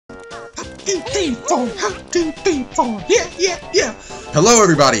Yeah. Hello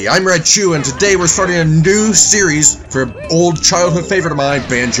everybody, I'm RedChu, and today we're starting a new series for an old childhood favorite of mine,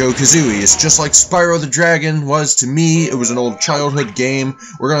 Banjo-Kazooie. It's just like Spyro the Dragon was to me. It was an old childhood game.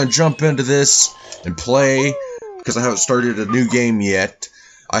 We're gonna jump into this and play, because I haven't started a new game yet.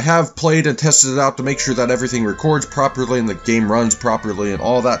 I have played and tested it out to make sure that everything records properly and the game runs properly and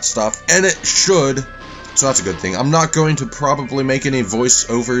all that stuff, and it should, so that's a good thing. I'm not going to probably make any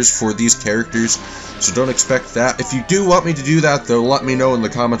voiceovers for these characters, so don't expect that. If you do want me to do that, though, let me know in the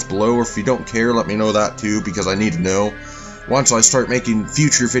comments below, or if you don't care, let me know that too, because I need to know once I start making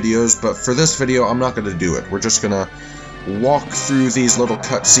future videos. But for this video, I'm not going to do it. We're just going to walk through these little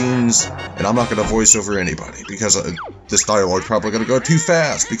cutscenes, and I'm not going to voice over anybody, because this dialogue is probably going to go too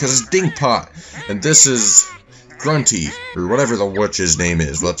fast, because it's Dingpot, and this is Grunty, or whatever the witch's name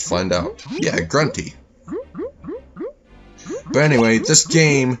is. Let's find out. Yeah, Grunty. But anyway, this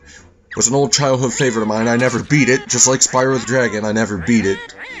game was an old childhood favorite of mine. I never beat it, just like Spyro the Dragon, I never beat it.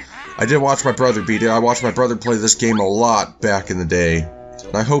 I did watch my brother beat it. I watched my brother play this game a lot back in the day.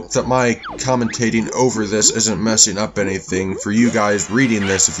 And I hope that my commentating over this isn't messing up anything for you guys reading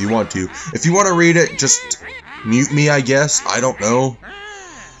this if you want to. If you want to read it, just mute me, I guess. I don't know.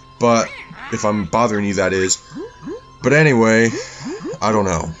 But if I'm bothering you, that is. But anyway, I don't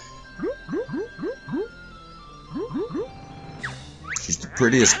know. She's the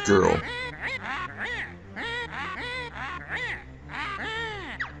prettiest girl.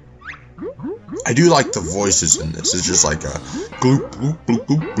 I do like the voices in this. It's just like a gloop, gloop, gloop,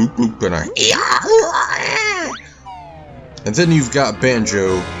 gloop, gloop, gloop, and and then you've got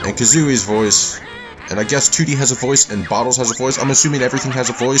Banjo and Kazooie's voice, and I guess Tooty has a voice and Bottles has a voice. I'm assuming everything has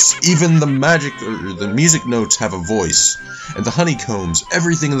a voice. Even the magic or the music notes have a voice, and the honeycombs.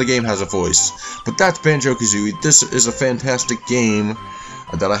 Everything in the game has a voice. But that's Banjo-Kazooie. This is a fantastic game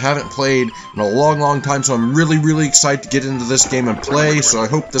that I haven't played in a long time, so I'm really excited to get into this game and play, so I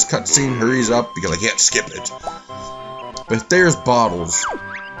hope this cutscene hurries up, because I can't skip it. But there's Bottles,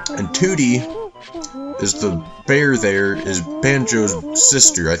 and Tooty is the bear there, is Banjo's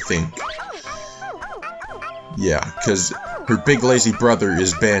sister, I think. Yeah, because her big lazy brother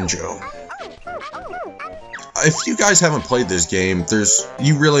is Banjo. If you guys haven't played this game,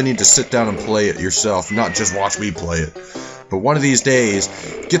 you really need to sit down and play it yourself, not just watch me play it. But one of these days,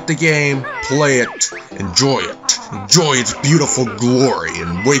 get the game, play it, enjoy it. Enjoy its beautiful glory,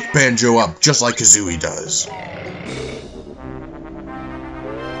 and wake Banjo up just like Kazooie does.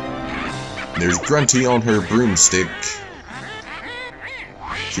 There's Grunty on her broomstick.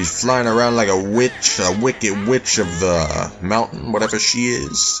 She's flying around like a witch, a wicked witch of the mountain, whatever she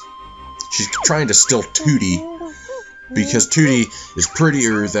is. She's trying to steal Tooty, because Tooty is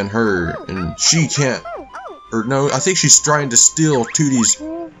prettier than her, and she can't. Or no, I think she's trying to steal Tooty's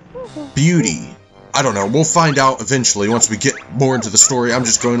beauty. I don't know, we'll find out eventually once we get more into the story. I'm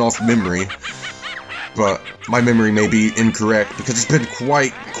just going off memory. But my memory may be incorrect, because it's been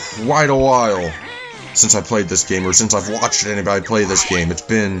quite a while since I played this game, or since I've watched anybody play this game. It's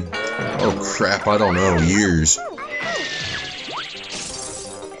been, oh crap, I don't know, years.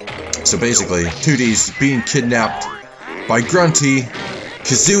 So basically, Tooty's being kidnapped by Grunty.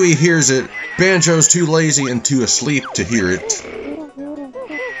 Kazooie hears it. Banjo's too lazy and too asleep to hear it.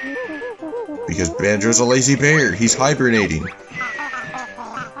 Because Banjo's a lazy bear. He's hibernating.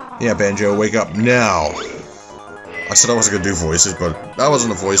 Yeah, Banjo, wake up now. I said I wasn't gonna do voices, but that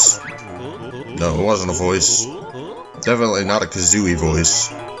wasn't a voice. No, it wasn't a voice. Definitely not a Kazooie voice.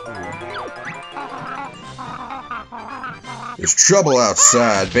 There's trouble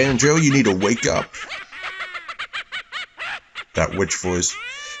outside. Banjo, you need to wake up. That witch voice.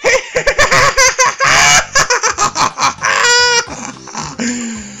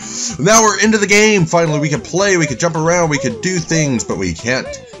 Now we're into the game. Finally, we can play, we can jump around, we can do things, but we can't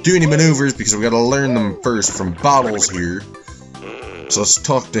do any maneuvers because we gotta learn them first from Bottles here. So let's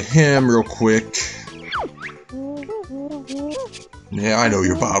talk to him real quick. Yeah, I know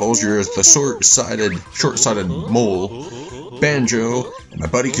you're Bottles. You're the short-sighted mole. Banjo, and my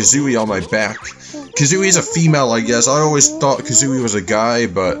buddy Kazooie on my back. Kazooie's a female, I guess. I always thought Kazooie was a guy,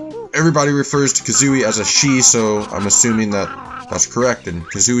 but everybody refers to Kazooie as a she, so I'm assuming that that's correct, and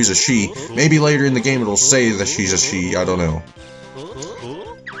Kazooie's a she. Maybe later in the game it'll say that she's a she, I don't know.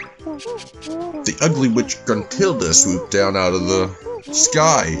 The ugly witch Gruntilda swooped down out of the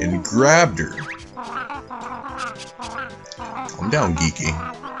sky and grabbed her. Calm down, Geeky.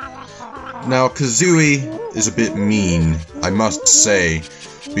 Now, Kazooie is a bit mean, I must say,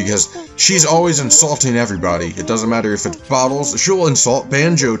 because she's always insulting everybody. It doesn't matter if it's Bottles. She'll insult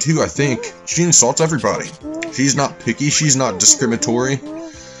Banjo too, I think. She insults everybody. She's not picky, she's not discriminatory.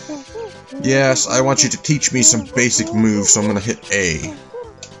 Yes, I want you to teach me some basic moves, so I'm gonna hit A.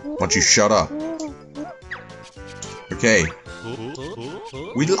 Why don't you shut up? Okay.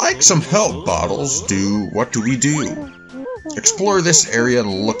 We'd like some help, Bottles. What do we do? Explore this area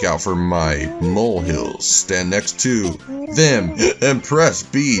and look out for my molehills. Stand next to them and press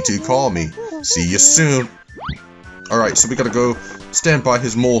B to call me. See you soon. Alright, so we gotta go stand by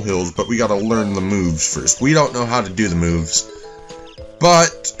his molehills, but we gotta learn the moves first. We don't know how to do the moves.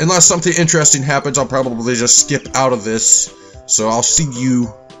 But, unless something interesting happens, I'll probably just skip out of this. So I'll see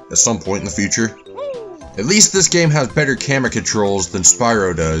you at some point in the future. At least this game has better camera controls than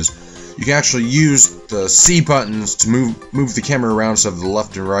Spyro does. You can actually use the C buttons to move the camera around instead of the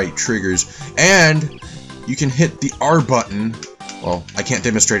left and right triggers. And you can hit the R button. Well, I can't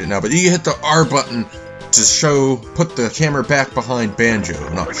demonstrate it now, but you can hit the R button to put the camera back behind Banjo.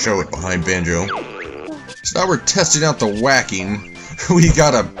 Not show it behind Banjo. So now we're testing out the whacking. We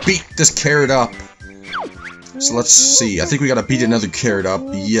gotta beat this carrot up. So let's see. I think we gotta beat another carrot up.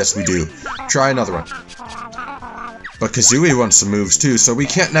 Yes, we do. Try another one. But Kazooie wants some moves too, so we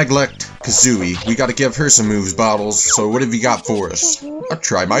can't neglect Kazooie. We gotta give her some moves, Bottles. So what have you got for us? I'll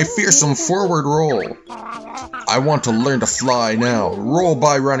try my fearsome forward roll. I want to learn to fly now. Roll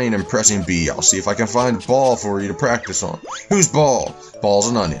by running and pressing B. I'll see if I can find a ball for you to practice on. Whose ball? Ball's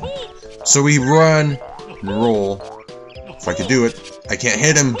an onion. So we run and roll. If I could do it. I can't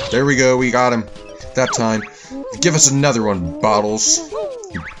hit him. There we go. We got him. That time. Give us another one, Bottles.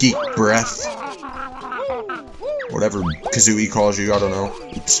 You geek breath. Whatever Kazooie calls you, I don't know.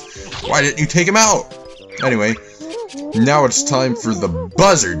 Oops. Why didn't you take him out? Anyway, now it's time for the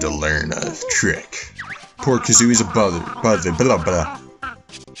buzzard to learn a trick. Poor Kazooie's a buzzard, blah blah.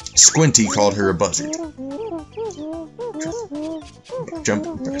 Squinty called her a buzzard. Jump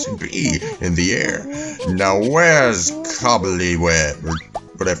and pressing B in the air. Now where's Cobbleyweb? Or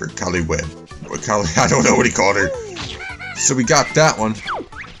whatever, Collyweb. I don't know what he called her. So we got that one.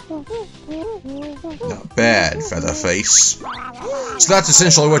 Not bad, Featherface. So that's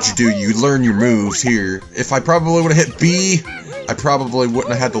essentially what you do. You learn your moves here. If I probably would have hit B, I probably wouldn't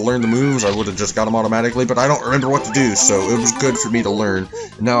have had to learn the moves. I would have just got them automatically, but I don't remember what to do, so it was good for me to learn.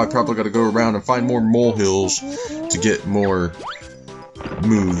 And now I probably got to go around and find more molehills to get more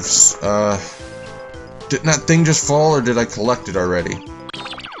moves. Didn't that thing just fall, or did I collect it already?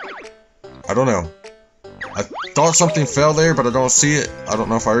 I don't know. I thought something fell there, but I don't see it. I don't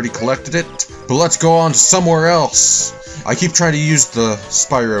know if I already collected it. But let's go on to somewhere else. I keep trying to use the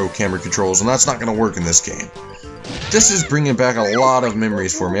Spyro camera controls, and that's not going to work in this game. This is bringing back a lot of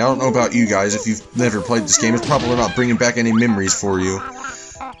memories for me. I don't know about you guys. If you've never played this game, it's probably not bringing back any memories for you.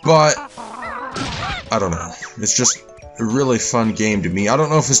 But, I don't know. It's just a really fun game to me. I don't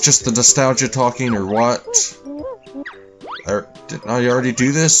know if it's just the nostalgia talking or what. Didn't I already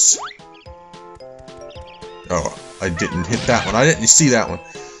do this? Oh, I didn't hit that one. I didn't see that one.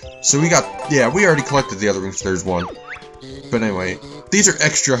 So we got, yeah, we already collected the other ones. There's one. But anyway, these are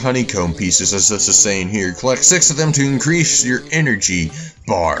extra honeycomb pieces, as this is saying here. Collect 6 of them to increase your energy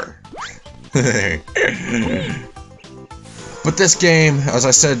bar. But this game, as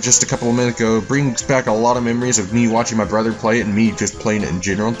I said just a couple of minutes ago, brings back a lot of memories of me watching my brother play it and me just playing it in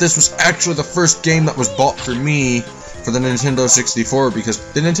general. This was actually the first game that was bought for me for the Nintendo 64,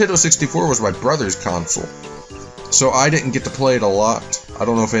 because the Nintendo 64 was my brother's console. So I didn't get to play it a lot. I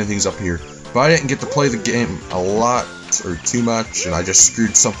don't know if anything's up here. But I didn't get to play the game a lot, or too much, and I just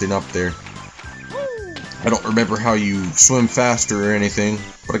screwed something up there. I don't remember how you swim faster or anything,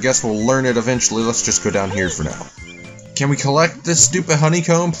 but I guess we'll learn it eventually. Let's just go down here for now. Can we collect this stupid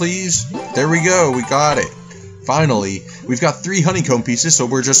honeycomb, please? There we go, we got it. Finally, we've got 3 honeycomb pieces, so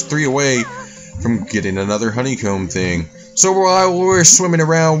we're just 3 away from getting another honeycomb thing. So while we're swimming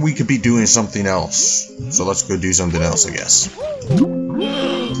around, we could be doing something else. So let's go do something else, I guess.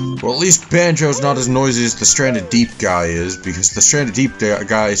 Well, at least Banjo's not as noisy as the Stranded Deep guy is, because the Stranded Deep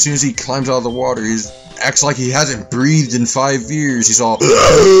guy, as soon as he climbs out of the water, he acts like he hasn't breathed in 5 years. He's all...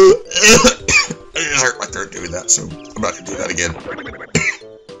 I just hurt my throat doing that, so I'm not going to do that again.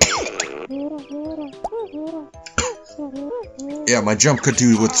 Yeah, my jump could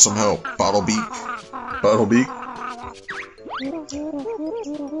do with some help. Bottle beak. Bottle beak.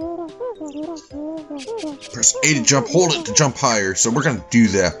 Press A to jump, hold it to jump higher, so we're gonna do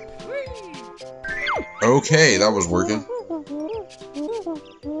that. Okay, that was working.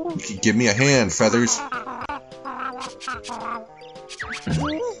 You can give me a hand, Feathers.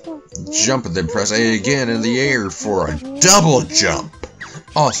 Jump and then press A again in the air for a double jump.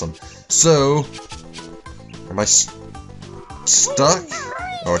 Awesome. So, am I stuck?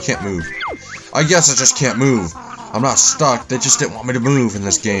 Oh, I can't move. I guess I just can't move. I'm not stuck, they just didn't want me to move in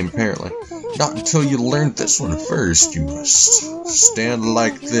this game, apparently. Not until you learned this one first. You must stand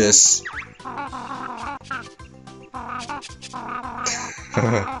like this.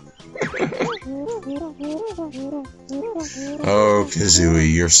 Oh,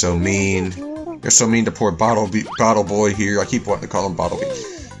 Kazooie, you're so mean. You're so mean to poor Bottle Boy here. I keep wanting to call him Bottle Boy.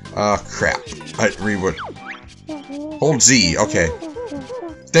 Crap. I didn't read what... Hold Z, okay.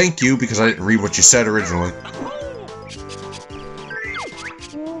 Thank you, because I didn't read what you said originally.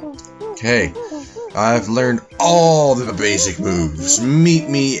 Okay. I've learned all the basic moves. Meet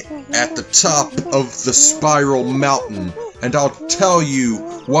me at the top of the Spiral Mountain, and I'll tell you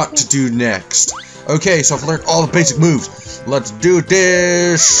what to do next. Okay, so I've learned all the basic moves. Let's do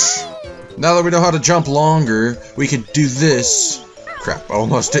this! Now that we know how to jump longer, we can do this. Crap, I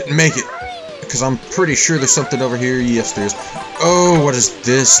almost didn't make it. Because I'm pretty sure there's something over here. Yes, there is. Oh, what is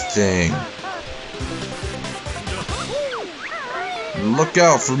this thing? Look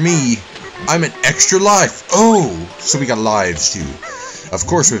out for me. I'm an extra life. Oh, so we got lives too. Of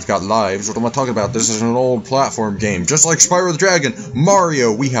course we've got lives. What am I talking about? This is an old platform game. Just like Spyro the Dragon,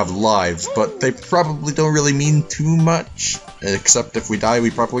 Mario, we have lives. But they probably don't really mean too much. Except if we die,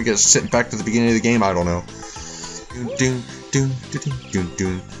 we probably get sent back to the beginning of the game. I don't know.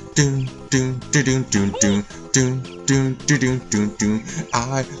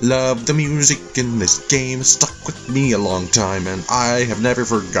 I love the music in this game. It's stuck with me a long time, and I have never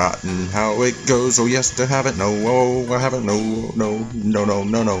forgotten how it goes. Oh yes, I haven't. No, oh, I haven't. No, no, no, no,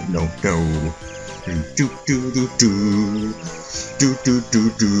 no, no, no, no. Do do do do. Do do do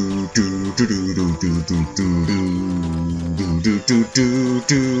do do do do do do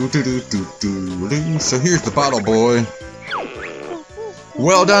do do do. So here's the Bottle Boy.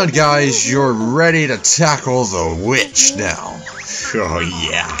 Well done, guys. You're ready to tackle the witch now. Oh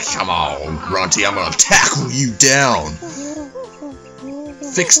yeah, come on, Grunty. I'm gonna tackle you down.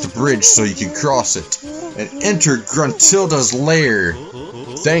 Fix the bridge so you can cross it, and enter Gruntilda's lair.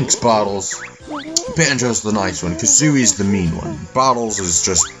 Thanks, Bottles. Banjo's the nice one, Kazooie's the mean one. Bottles is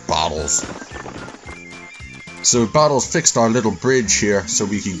just Bottles. So Bottles fixed our little bridge here so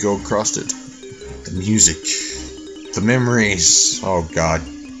we can go across it. The music. The memories. Oh god.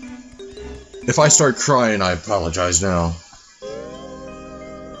 If I start crying, I apologize now.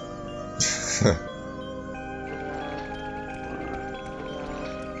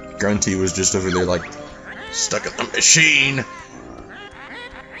 Grunty was just over there like, stuck at the machine.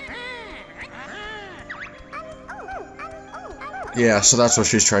 Yeah, so that's what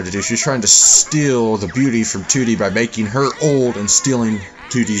she's trying to do. She's trying to steal the beauty from Tootie by making her old and stealing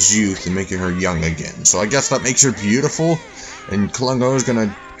Tootie's youth and making her young again. So I guess that makes her beautiful. And Klungo is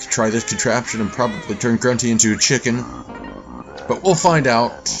gonna try this contraption and probably turn Grunty into a chicken. But we'll find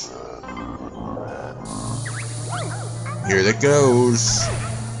out. Here it goes.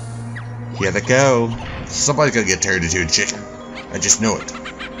 Here they go. Somebody's gonna get turned into a chicken. I just know it.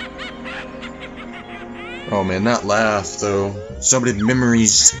 Oh man, that laugh though. So many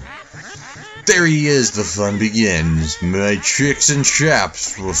memories. There he is, the fun begins. My tricks and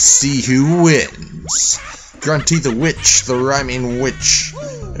traps, we'll see who wins. Grunty the Witch, the rhyming witch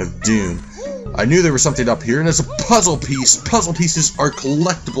of doom. I knew there was something up here, and it's a puzzle piece. Puzzle pieces are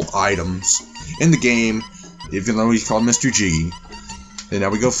collectible items in the game, even though he's called Mr. G. And now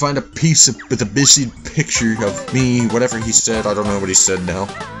we go find a piece with a missing picture of me, whatever he said. I don't know what he said now.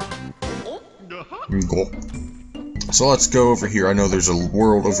 So let's go over here. I know there's a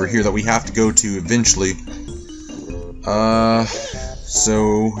world over here that we have to go to eventually.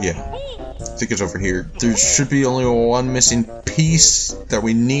 So yeah, I think it's over here. There should be only one missing piece that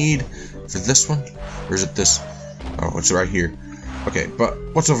we need for this one. Or is it this? Oh, it's right here. Okay, but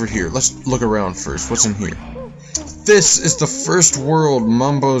what's over here? Let's look around first. What's in here? This is the first world,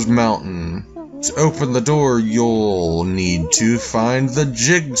 Mumbo's Mountain. To open the door, you'll need to find the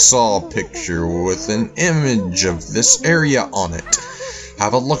jigsaw picture with an image of this area on it.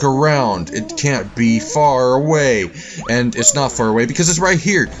 Have a look around. It can't be far away. And it's not far away because it's right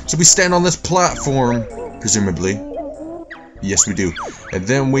here. So we stand on this platform, presumably. Yes, we do. And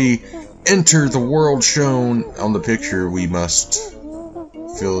then we enter the world shown on the picture. We must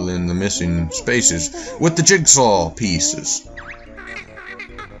fill in the missing spaces with the jigsaw pieces.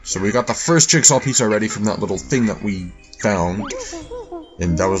 So we got the first jigsaw piece already from that little thing that we found.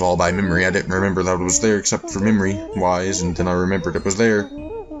 And that was all by memory. I didn't remember that it was there except for memory-wise, and then I remembered it was there.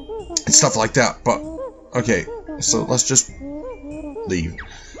 And stuff like that, but... Okay, so let's just leave.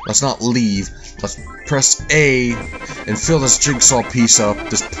 Let's not leave. Let's press A and fill this jigsaw piece up,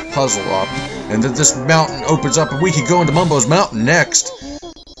 this puzzle up, and then this mountain opens up and we can go into Mumbo's Mountain next.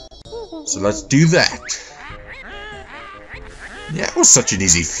 So let's do that. Yeah, it was such an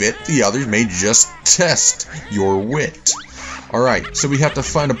easy fit. The others may just test your wit. Alright, so we have to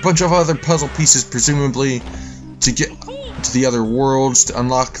find a bunch of other puzzle pieces, presumably, to get to the other worlds, to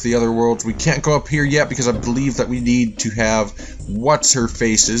unlock the other worlds. We can't go up here yet because I believe that we need to have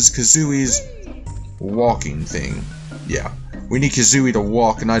what's-her-face's, Kazooie's walking thing. Yeah, we need Kazooie to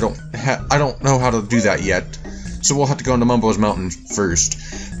walk, and I don't know how to do that yet. So we'll have to go into Mumbo's Mountain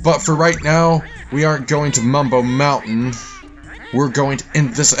first. But for right now, we aren't going to Mumbo Mountain. We're going to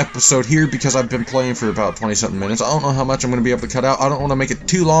end this episode here because I've been playing for about 20-something minutes. I don't know how much I'm going to be able to cut out. I don't want to make it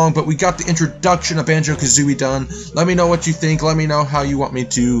too long, but we got the introduction of Banjo-Kazooie done. Let me know what you think. Let me know how you want me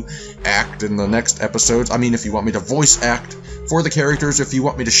to act in the next episodes. I mean, if you want me to voice act for the characters, if you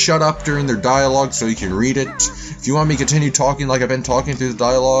want me to shut up during their dialogue so you can read it, if you want me to continue talking like I've been talking through the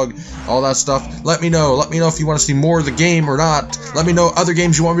dialogue, all that stuff, let me know. Let me know if you want to see more of the game or not. Let me know other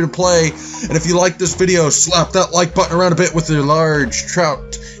games you want me to play. And if you like this video, slap that like button around a bit with your large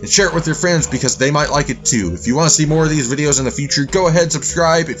trout and share it with your friends because they might like it too. If you want to see more of these videos in the future, go ahead and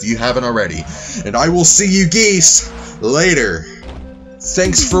subscribe if you haven't already. And I will see you geese later.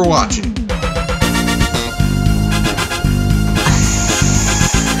 Thanks for watching.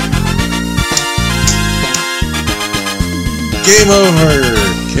 Game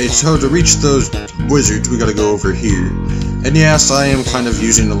over! Okay, so to reach those wizards, we gotta go over here. And yes, I am kind of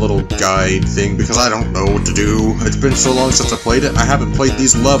using a little guide thing because I don't know what to do. It's been so long since I played it. I haven't played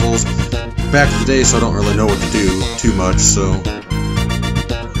these levels back in the day, so I don't really know what to do too much, so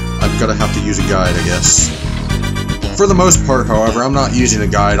I'm gonna have to use a guide, I guess. For the most part, however, I'm not using a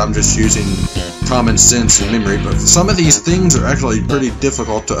guide, I'm just using common sense and memory, but some of these things are actually pretty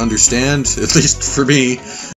difficult to understand, at least for me.